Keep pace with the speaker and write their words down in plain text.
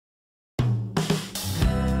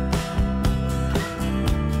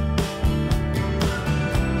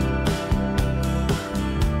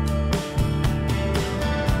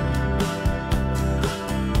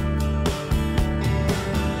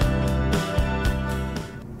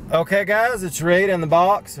Okay guys, it's Reed in the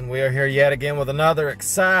box, and we are here yet again with another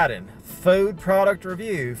exciting food product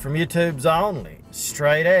review from YouTube's only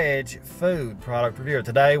straight edge food product review.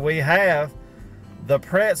 Today we have the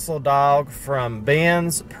pretzel dog from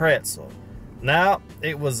Ben's Pretzel. Now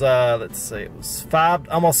it was let's see, it was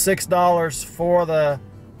almost $6 for the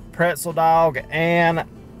pretzel dog and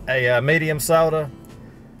a medium soda.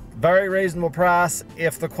 Very reasonable price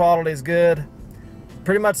if the quality is good.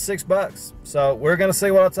 Pretty much $6. So we're gonna see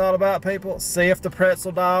what it's all about, people. See if the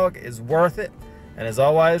pretzel dog is worth it. And as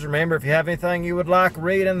always, remember, if you have anything you would like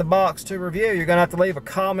Reed in the box to review, you're gonna have to leave a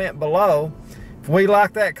comment below. If we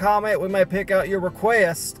like that comment, we may pick out your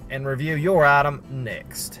request and review your item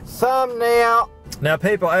next. Thumbnail. Now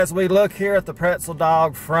people, as we look here at the pretzel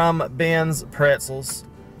dog from Ben's Pretzels,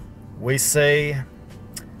 we see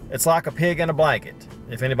it's like a pig in a blanket,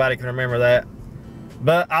 if anybody can remember that.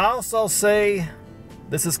 But I also see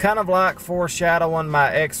this is kind of like foreshadowing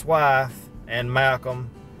my ex-wife and Malcolm.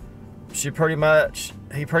 He pretty much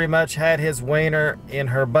had his wiener in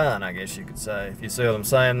her bun, I guess you could say, if you see what I'm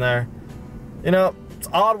saying there. You know, it's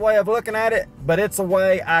an odd way of looking at it, but it's a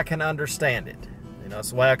way I can understand it. You know,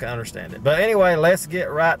 it's a way I can understand it. But anyway, let's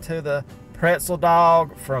get right to the pretzel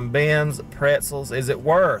dog from Ben's Pretzels. Is it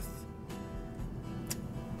worth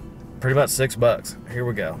pretty much $6? Here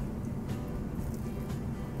we go.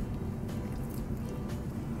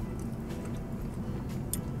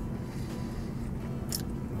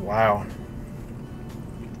 Wow.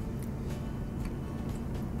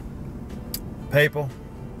 People,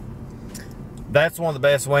 that's one of the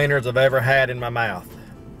best wieners I've ever had in my mouth.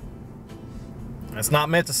 It's not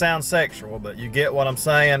meant to sound sexual, but you get what I'm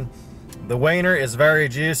saying. The wiener is very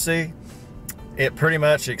juicy. It pretty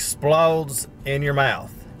much explodes in your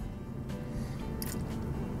mouth.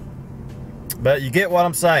 But you get what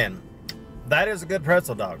I'm saying. That is a good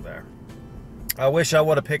pretzel dog there. I wish I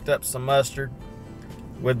would have picked up some mustard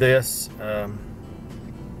with this.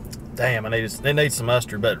 Damn, it needs some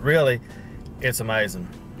mustard, but really it's amazing.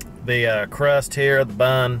 The crust here, the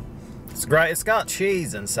bun, it's great. It's got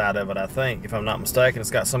cheese inside of it, I think, if I'm not mistaken.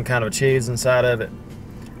 It's got some kind of cheese inside of it.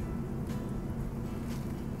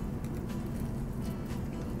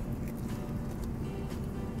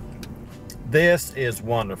 This is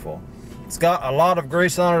wonderful. It's got a lot of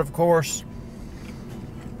grease on it, of course.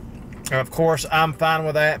 And of course, I'm fine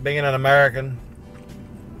with that, being an American.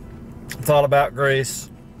 It's all about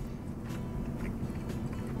grease.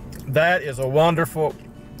 That is a wonderful,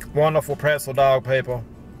 wonderful pretzel dog, people.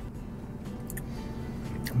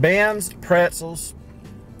 Ben's Pretzels.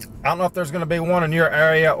 I don't know if there's going to be one in your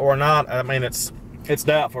area or not. I mean, it's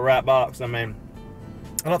doubtful, right, box? I mean,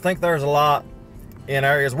 I don't think there's a lot in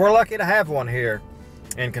areas. We're lucky to have one here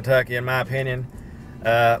in Kentucky, in my opinion.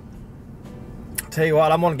 Tell you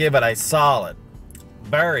what, I'm going to give it a solid,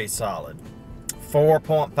 very solid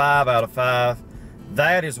 4.5 out of 5.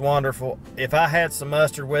 That is wonderful. If I had some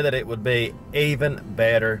mustard with it, it would be even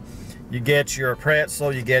better. You get your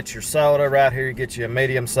pretzel, you get your soda right here, you get you a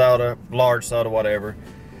medium soda, large soda, whatever.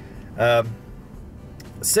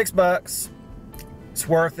 $6. It's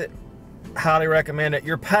worth it. Highly recommend it.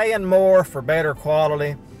 You're paying more for better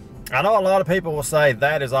quality. I know a lot of people will say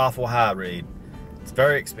that is awful high, Reed. It's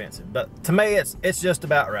very expensive, but to me, it's just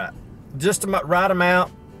about right. Just the right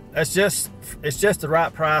amount. It's just the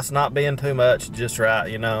right price, not being too much, just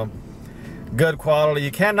right, you know. Good quality.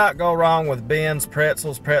 You cannot go wrong with Ben's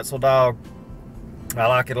Pretzels Pretzel Dog. I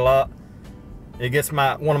like it a lot. It gets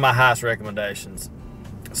one of my highest recommendations.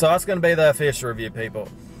 So that's going to be the official review, people,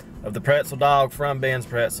 of the Pretzel Dog from Ben's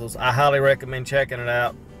Pretzels. I highly recommend checking it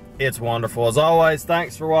out. It's wonderful. As always,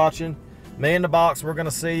 thanks for watching. Me in the box. We're going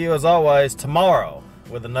to see you, as always, tomorrow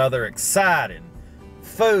with another exciting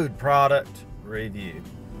food product review.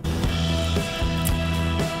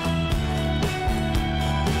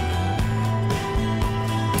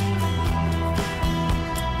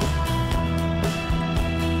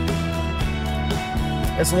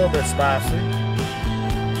 It's a little bit spicy.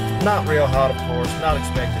 Not real hot, of course. Not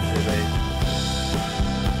expected to be.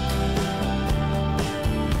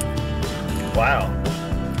 Wow.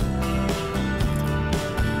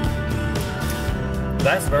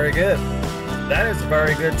 That's very good. That is a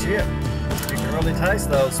very good chip. You can really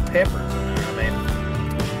taste those peppers in there. I mean,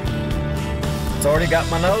 it's already got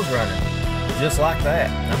my nose running. Just like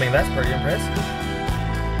that. I mean, that's pretty impressive.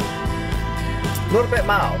 A little bit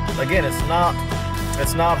mild. Again, it's not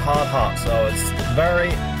hot, so it's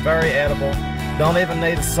very, very edible. Don't even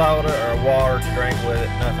need a soda or water to drink with it,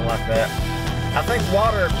 nothing like that. I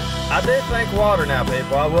do think water now,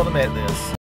 people, I will admit this.